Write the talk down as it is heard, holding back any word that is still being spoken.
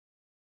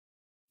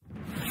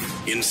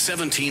In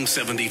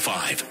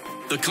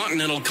 1775, the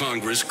Continental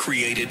Congress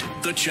created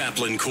the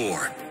Chaplain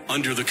Corps.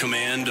 Under the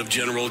command of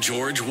General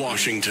George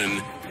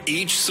Washington,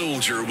 each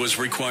soldier was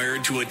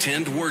required to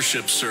attend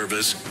worship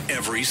service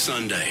every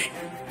Sunday.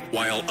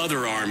 While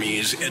other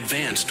armies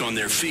advanced on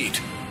their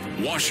feet,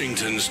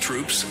 Washington's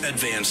troops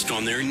advanced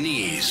on their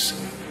knees.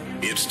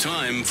 It's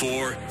time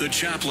for the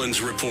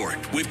Chaplain's Report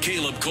with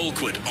Caleb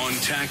Colquitt on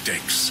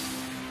tactics.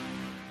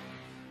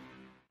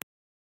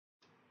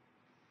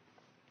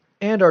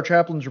 And our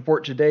Chaplain's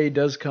Report today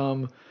does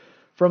come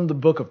from the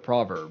book of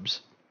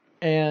Proverbs.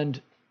 And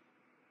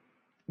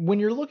when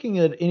you're looking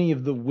at any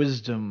of the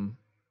wisdom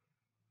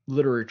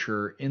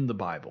literature in the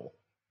Bible,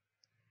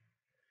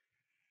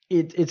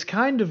 it's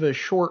kind of a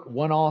short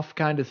one-off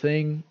kind of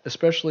thing,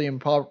 especially in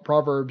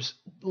Proverbs,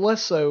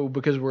 less so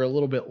because we're a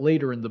little bit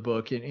later in the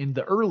book. In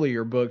the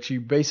earlier books,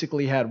 you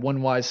basically had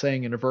one wise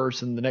saying in a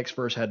verse, and the next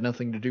verse had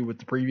nothing to do with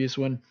the previous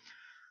one.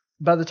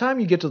 By the time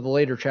you get to the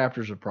later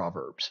chapters of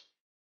Proverbs,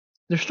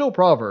 they're still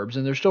Proverbs,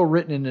 and they're still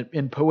written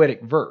in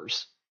poetic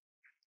verse,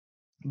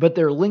 but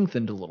they're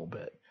lengthened a little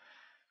bit.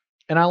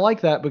 And I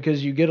like that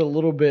because you get a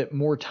little bit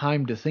more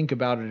time to think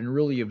about it and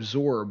really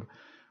absorb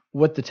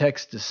what the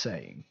text is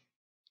saying.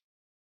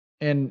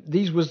 And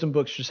these wisdom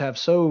books just have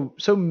so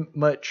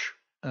much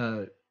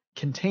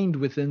contained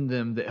within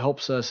them that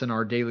helps us in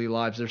our daily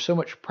lives. There's so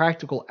much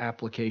practical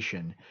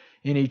application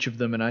in each of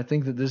them, and I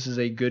think that this is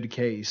a good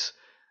case,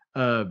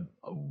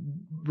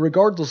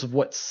 regardless of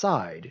what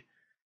side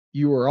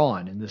you are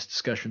on in this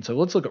discussion. So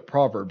let's look at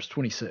Proverbs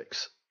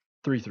 26,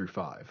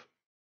 3-5.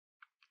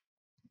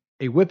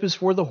 A whip is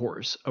for the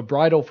horse, a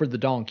bridle for the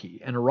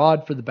donkey, and a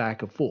rod for the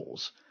back of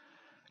fools.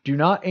 Do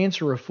not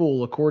answer a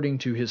fool according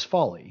to his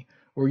folly,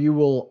 or you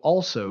will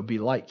also be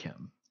like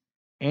him.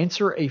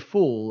 Answer a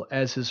fool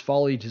as his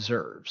folly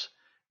deserves,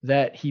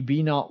 that he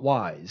be not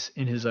wise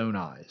in his own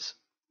eyes.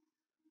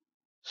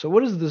 So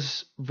what is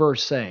this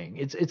verse saying?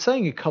 It's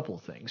saying a couple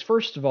things.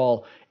 First of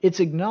all,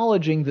 it's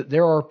acknowledging that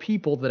there are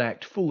people that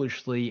act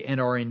foolishly and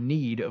are in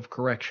need of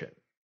correction.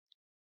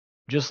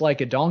 Just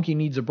like a donkey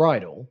needs a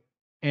bridle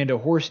and a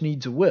horse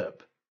needs a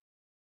whip,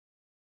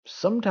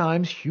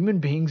 sometimes human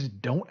beings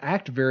don't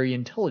act very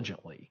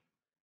intelligently.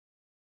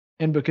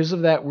 And because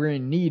of that, we're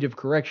in need of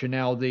correction.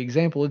 Now, the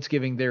example it's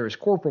giving there is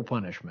corporal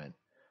punishment.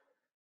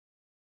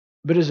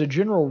 But as a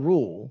general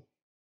rule,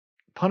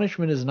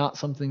 punishment is not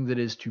something that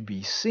is to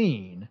be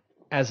seen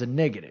as a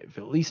negative,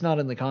 at least not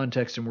in the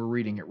context and we're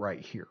reading it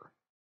right here.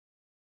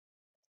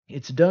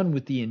 It's done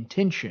with the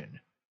intention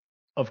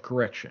of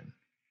correction,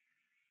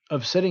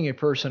 of setting a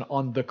person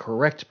on the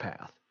correct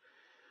path.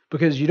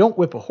 Because you don't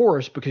whip a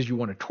horse because you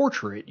want to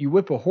torture it. You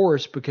whip a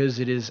horse because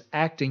it is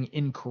acting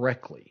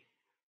incorrectly.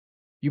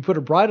 You put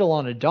a bridle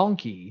on a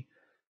donkey,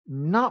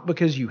 not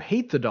because you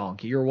hate the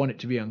donkey or want it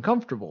to be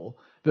uncomfortable,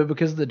 but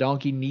because the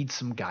donkey needs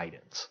some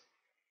guidance.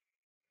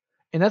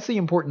 And that's the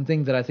important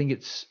thing that I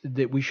think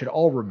that we should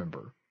all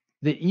remember.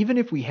 That even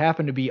if we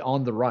happen to be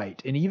on the right,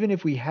 and even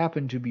if we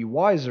happen to be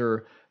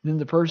wiser than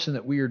the person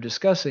that we are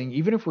discussing,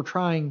 even if we're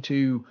trying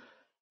to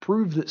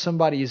prove that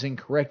somebody is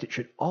incorrect, it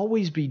should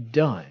always be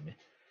done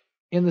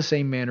in the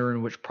same manner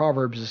in which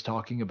Proverbs is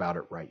talking about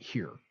it right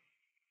here.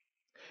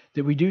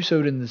 That we do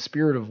so in the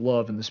spirit of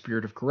love and the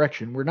spirit of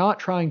correction. We're not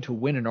trying to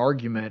win an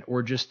argument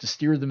or just to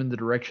steer them in the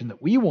direction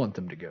that we want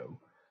them to go.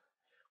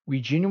 We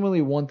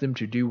genuinely want them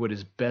to do what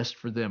is best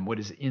for them, what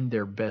is in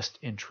their best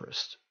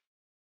interest.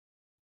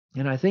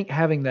 And I think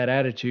having that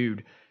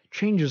attitude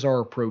changes our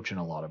approach in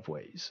a lot of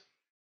ways.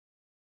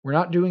 We're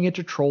not doing it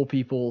to troll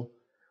people.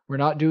 We're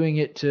not doing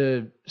it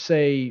to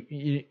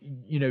say,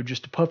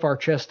 just to puff our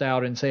chest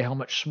out and say how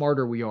much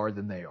smarter we are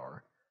than they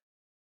are.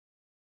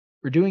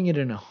 We're doing it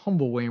in a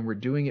humble way, and we're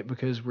doing it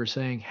because we're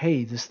saying,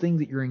 hey, this thing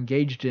that you're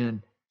engaged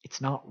in,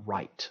 it's not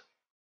right.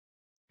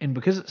 And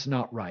because it's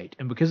not right,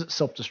 and because it's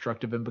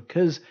self-destructive, and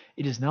because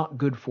it is not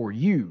good for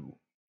you,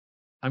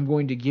 I'm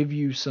going to give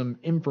you some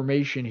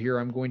information here.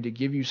 I'm going to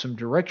give you some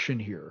direction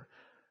here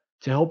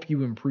to help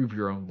you improve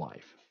your own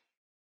life.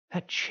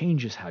 That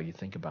changes how you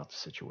think about the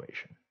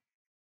situation.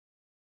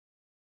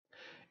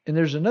 And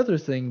there's another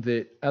thing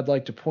that I'd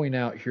like to point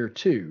out here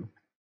too,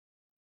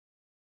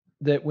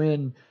 that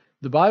when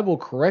the Bible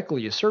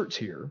correctly asserts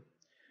here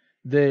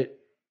that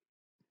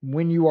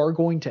when you are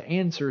going to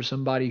answer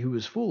somebody who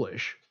is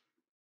foolish,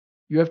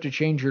 you have to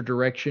change your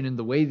direction in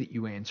the way that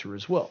you answer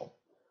as well.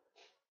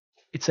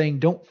 It's saying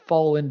don't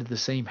fall into the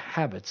same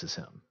habits as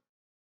him.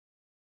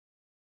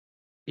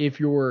 If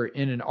you're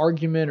in an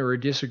argument or a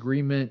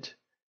disagreement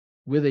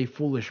with a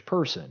foolish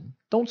person,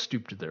 don't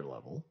stoop to their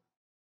level.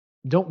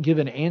 Don't give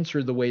an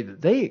answer the way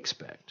that they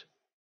expect.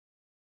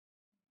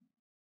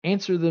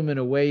 Answer them in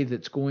a way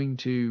that's going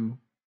to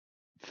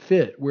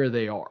fit where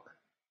they are.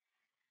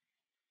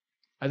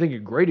 I think a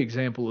great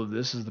example of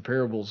this is the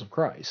parables of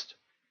Christ,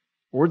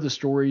 or the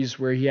stories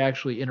where he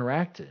actually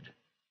interacted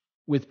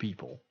with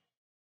people.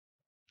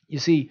 You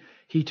see,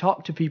 he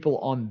talked to people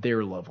on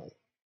their level.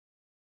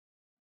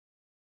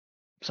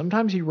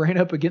 Sometimes he ran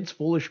up against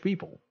foolish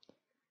people,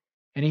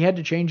 and he had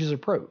to change his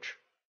approach.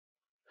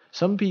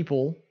 Some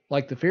people,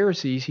 Like the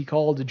Pharisees, he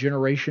called a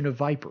generation of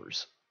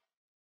vipers.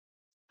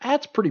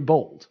 That's pretty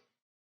bold.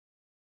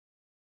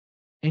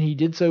 And he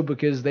did so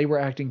because they were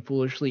acting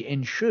foolishly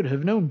and should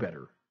have known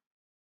better.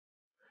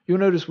 You'll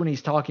notice when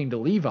he's talking to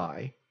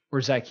Levi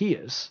or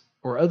Zacchaeus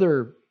or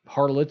other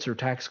harlots or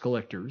tax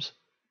collectors,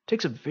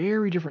 takes a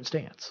very different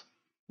stance.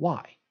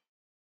 Why?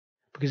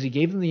 Because he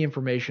gave them the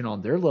information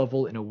on their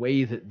level in a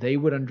way that they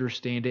would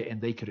understand it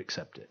and they could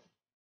accept it.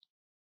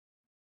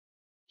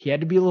 He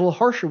had to be a little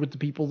harsher with the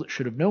people that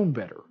should have known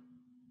better,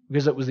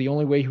 because that was the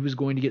only way he was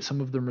going to get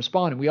some of them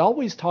responding. We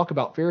always talk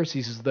about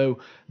Pharisees as though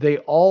they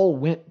all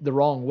went the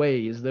wrong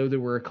way, as though they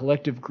were a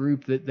collective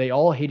group that they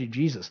all hated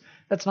Jesus.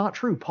 That's not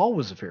true. Paul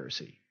was a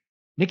Pharisee.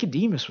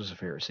 Nicodemus was a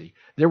Pharisee.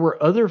 There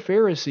were other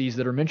Pharisees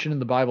that are mentioned in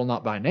the Bible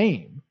not by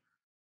name,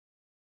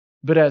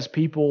 but as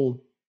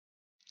people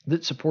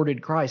that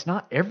supported Christ.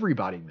 Not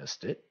everybody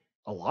missed it.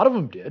 A lot of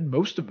them did.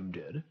 Most of them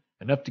did.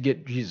 Enough to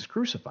get Jesus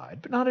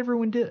crucified, but not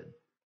everyone did.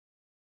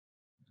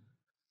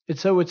 And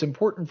so it's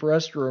important for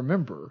us to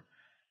remember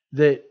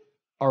that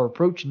our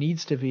approach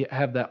needs to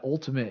have that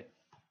ultimate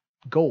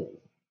goal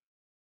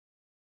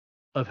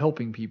of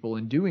helping people,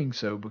 and doing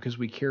so because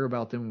we care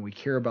about them and we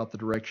care about the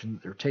direction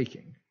that they're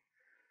taking.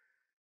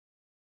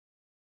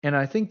 And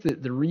I think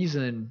that the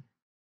reason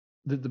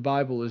that the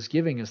Bible is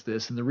giving us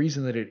this, and the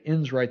reason that it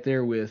ends right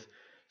there with,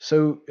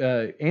 so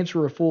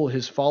answer a fool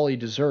his folly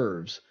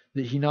deserves,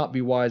 that he not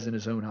be wise in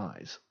his own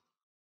eyes.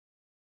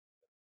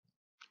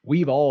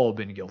 We've all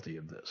been guilty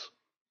of this.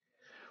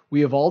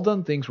 We have all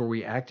done things where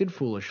we acted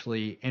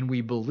foolishly and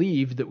we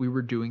believed that we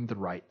were doing the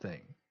right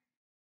thing.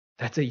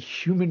 That's a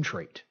human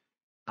trait.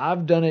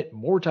 I've done it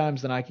more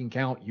times than I can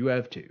count. You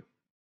have too.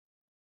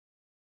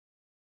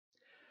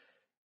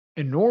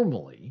 And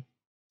normally,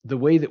 the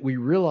way that we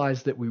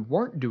realize that we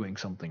weren't doing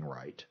something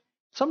right,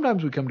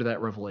 sometimes we come to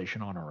that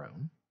revelation on our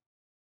own,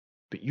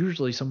 but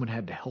usually someone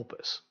had to help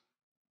us.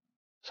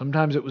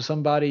 Sometimes it was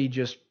somebody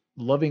just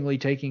lovingly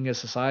taking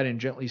us aside and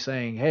gently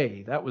saying,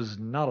 hey, that was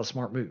not a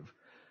smart move.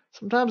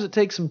 Sometimes it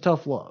takes some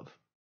tough love.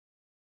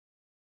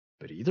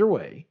 But either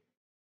way,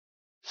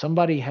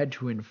 somebody had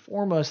to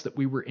inform us that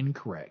we were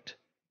incorrect.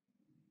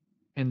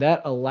 And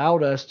that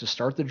allowed us to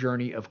start the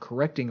journey of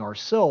correcting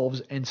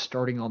ourselves and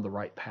starting on the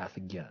right path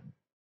again.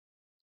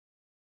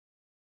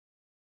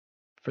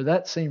 For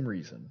that same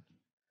reason,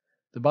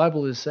 the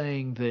Bible is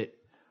saying that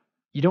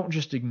you don't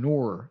just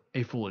ignore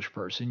a foolish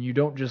person. You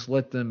don't just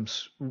let them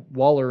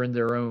waller in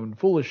their own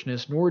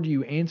foolishness, nor do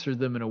you answer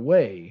them in a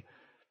way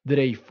that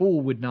a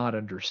fool would not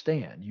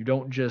understand. You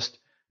don't just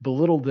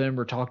belittle them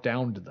or talk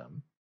down to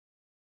them.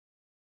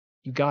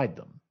 You guide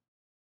them.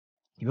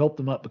 You help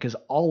them up, because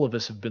all of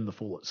us have been the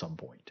fool at some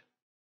point.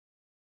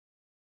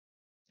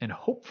 And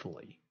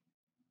hopefully,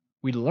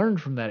 we learn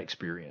from that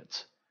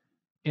experience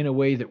in a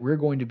way that we're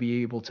going to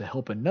be able to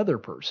help another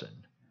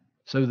person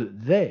so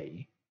that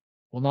they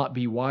will not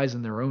be wise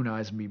in their own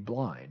eyes and be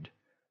blind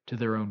to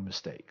their own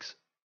mistakes.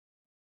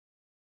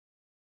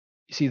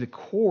 You see, the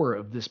core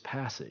of this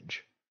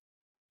passage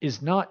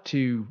is not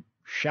to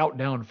shout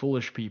down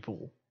foolish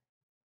people,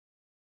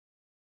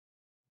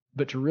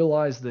 but to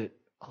realize that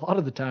a lot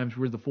of the times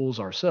we're the fools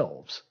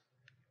ourselves,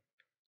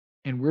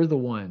 and we're the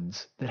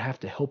ones that have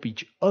to help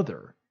each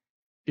other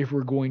if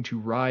we're going to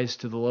rise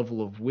to the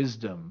level of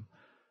wisdom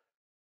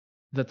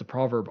that the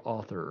proverb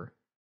author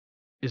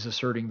is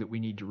asserting that we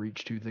need to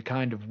reach to, the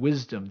kind of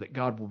wisdom that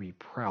God will be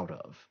proud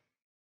of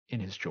in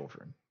his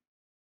children.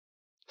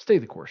 Stay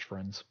the course,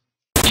 friends.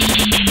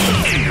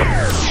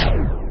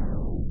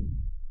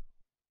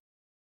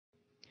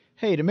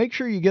 Hey, to make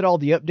sure you get all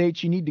the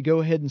updates, you need to go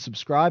ahead and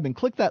subscribe and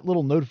click that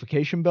little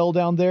notification bell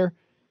down there.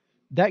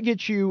 That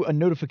gets you a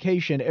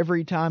notification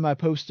every time I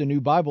post a new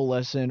Bible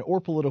lesson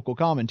or political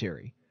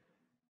commentary.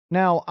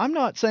 Now, I'm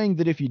not saying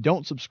that if you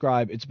don't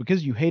subscribe, it's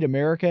because you hate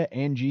America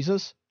and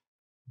Jesus,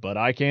 but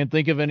I can't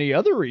think of any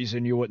other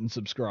reason you wouldn't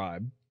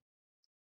subscribe.